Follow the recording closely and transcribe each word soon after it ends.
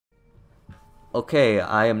Okay,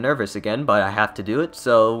 I am nervous again, but I have to do it,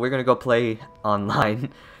 so we're gonna go play online.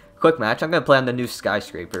 Quick match. I'm gonna play on the new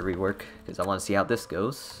Skyscraper rework, because I want to see how this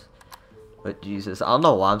goes. But Jesus, I don't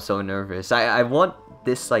know why I'm so nervous. I want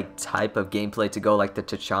this like type of gameplay to go like the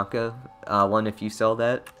Tachanka one, if you saw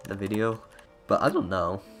that, the video. But I don't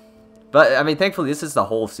know. But, I mean, thankfully this is the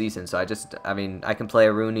whole season, so I mean, I can play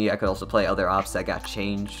Aruni, I could also play other ops that got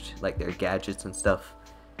changed, like their gadgets and stuff.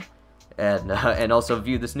 And also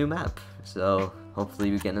view this new map. So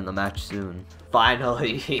hopefully we get in the match soon.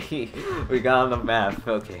 Finally, we got on the map.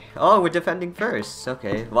 Okay. Oh, we're defending first.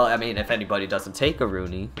 Okay. Well, I mean, if anybody doesn't take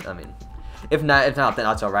Aruni, I mean, if not, then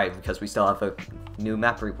that's all right because we still have a new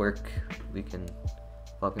map rework we can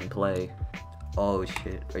fucking play. Oh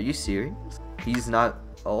shit. Are you serious? He's not.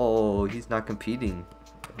 Oh, he's not competing.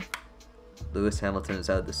 Lewis Hamilton is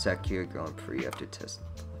out of the Secure Grand Prix after testing.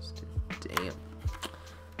 Damn.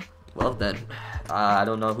 Well then, I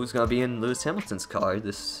don't know who's gonna be in Lewis Hamilton's car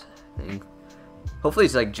this thing. Hopefully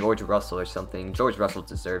it's like George Russell or something. George Russell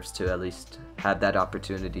deserves to at least have that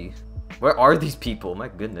opportunity. Where are these people? My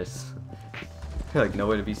goodness. Like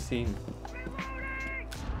nowhere to be seen.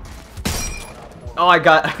 Oh, I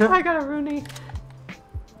got I got a Rooney.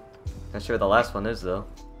 Not sure what the last one is though.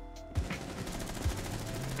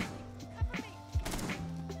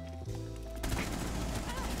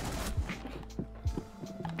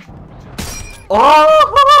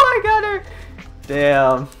 Oh, I got her!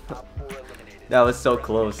 Damn. That was so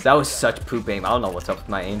close. That was such poop aim. I don't know what's up with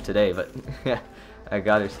my aim today, but yeah, I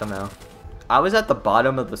got her somehow. I was at the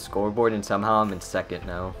bottom of the scoreboard and somehow I'm in second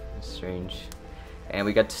now. It's strange. And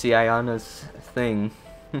we got to see Ayana's thing.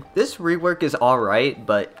 This rework is alright,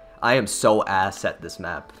 but I am so ass at this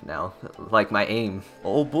map now. Like my aim.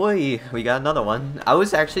 Oh boy, we got another one. I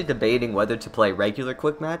was actually debating whether to play regular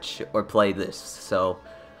quick match or play this, so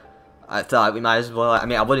I thought we might as well. I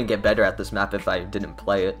mean, I wouldn't get better at this map if I didn't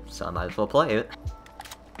play it, so I might as well play it.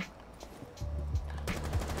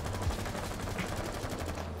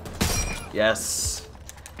 Yes.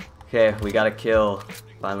 Okay, we got a kill.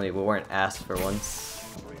 Finally, we weren't asked for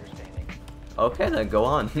once. Okay, then go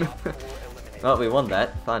on. Well, we won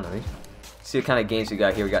that, finally. See what kind of games we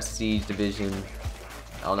got here. We got Siege, Division.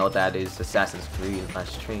 I don't know what that is. Assassin's Creed and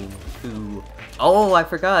Last Train 2. Oh, I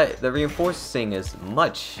forgot. The reinforcing is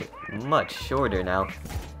much shorter now.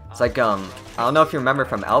 It's like, I don't know if you remember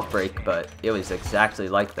from Outbreak, but it was exactly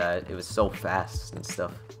like that. It was so fast and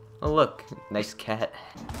stuff. Oh, look. Nice cat.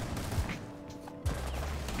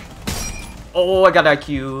 Oh, I got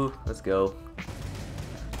IQ. Let's go.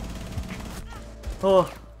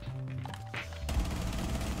 Oh.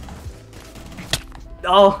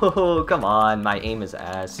 Oh, come on. My aim is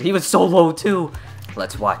ass. He was so low, too.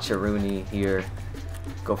 Let's watch Aruni here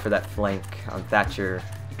go for that flank on Thatcher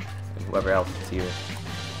and whoever else is here.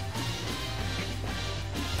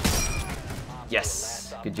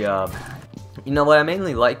 Yes. Good job. You know what I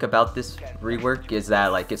mainly like about this rework is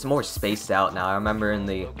that like it's more spaced out now. I remember in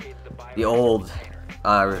the old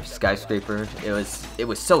Skyscraper, it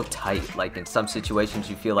was so tight. Like in some situations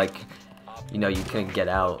you feel like, you know, you couldn't get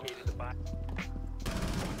out.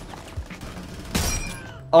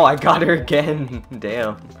 Oh, I got her again.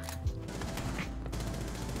 Damn.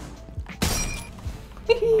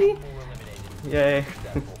 Yay.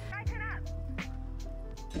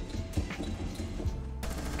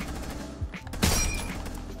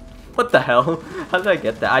 What the hell? How did I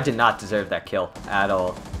get that? I did not deserve that kill at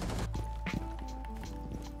all.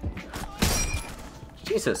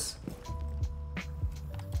 Jesus.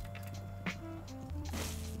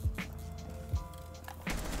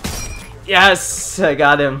 Yes, I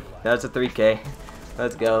got him. That's a 3K.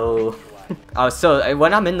 Let's go. I was so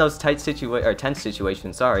when I'm in those tense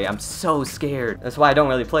situations, sorry, I'm so scared. That's why I don't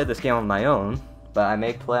really play this game on my own, but I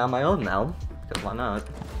may play on my own now. Cause why not?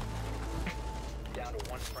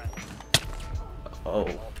 Oh.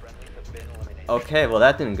 Okay, well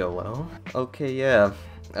that didn't go well. Okay, yeah.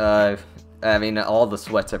 I mean, all the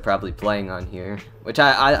sweats are probably playing on here, which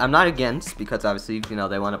I'm not against because obviously, you know,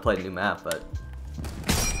 they want to play a new map, but.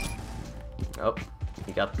 Oh,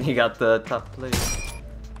 he got the top player.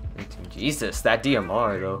 Jesus, that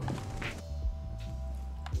DMR though.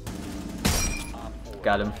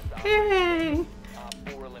 Got him. Yay!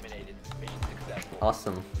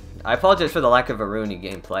 Awesome. I apologize for the lack of Aruni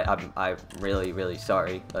gameplay. I'm really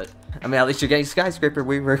sorry, but I mean at least you're getting Skyscraper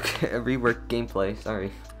rework gameplay.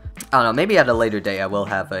 Sorry. I don't know. Maybe at a later day I will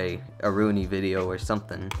have a Aruni video or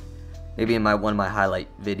something. Maybe in one of my highlight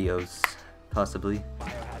videos, possibly.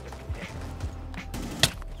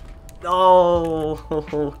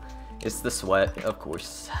 Oh, it's the sweat, of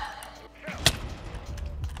course.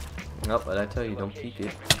 Oh, but I tell you, don't peek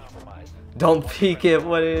it. Don't peek it,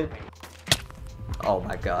 what it... Oh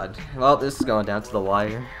my god. Well, this is going down to the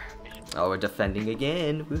wire. Oh, we're defending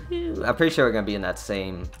again. Woohoo. I'm pretty sure we're gonna be in that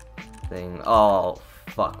same thing. Oh,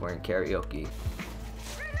 fuck, we're in karaoke.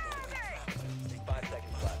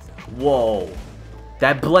 Whoa.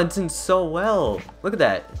 That blends in so well. Look at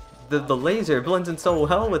that. The laser blends in so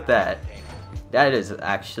well with that. That is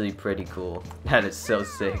actually pretty cool. That is so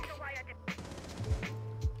sick.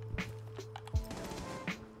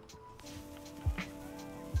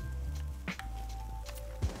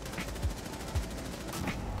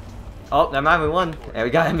 Oh, never mind, we won. And we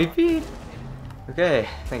got MVP. Okay,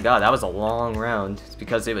 thank God. That was a long round. It's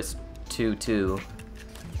because it was 2-2.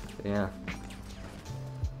 Yeah.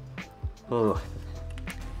 Ooh.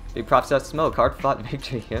 Big props to that smoke. Hard fought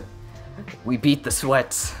victory. Yep. We beat the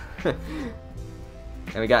sweats. And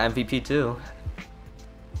we got MVP too.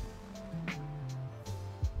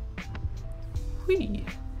 Whee.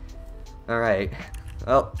 Alright.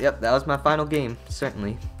 Oh, yep, that was my final game.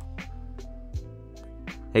 Certainly.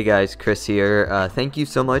 Hey guys, Chris here. Thank you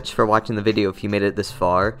so much for watching the video if you made it this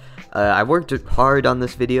far. I worked hard on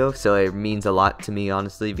this video, so it means a lot to me,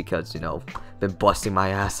 honestly, because, you know, been busting my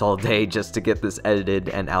ass all day just to get this edited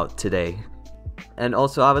and out today. And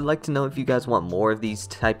also, I would like to know if you guys want more of these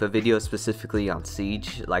type of videos, specifically on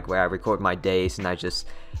Siege, like where I record my days and I just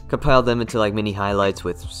compile them into like mini highlights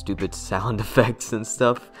with stupid sound effects and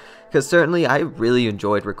stuff. Because certainly, I really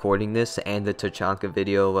enjoyed recording this and the Tachanka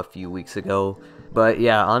video a few weeks ago. But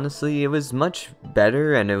yeah, honestly, it was much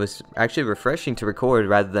better, and it was actually refreshing to record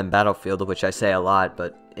rather than Battlefield, which I say a lot,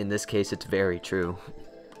 but in this case, it's very true.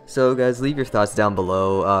 So guys, leave your thoughts down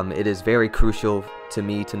below. It is very crucial to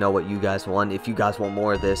me to know what you guys want. If you guys want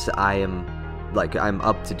more of this, I'm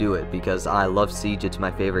up to do it, because I love Siege. It's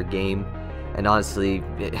my favorite game, and honestly,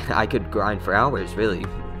 I could grind for hours, really.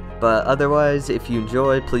 But otherwise, if you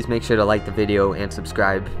enjoyed, please make sure to like the video and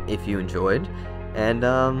subscribe if you enjoyed. And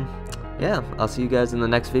yeah, I'll see you guys in the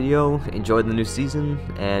next video. Enjoy the new season,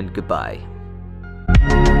 and goodbye.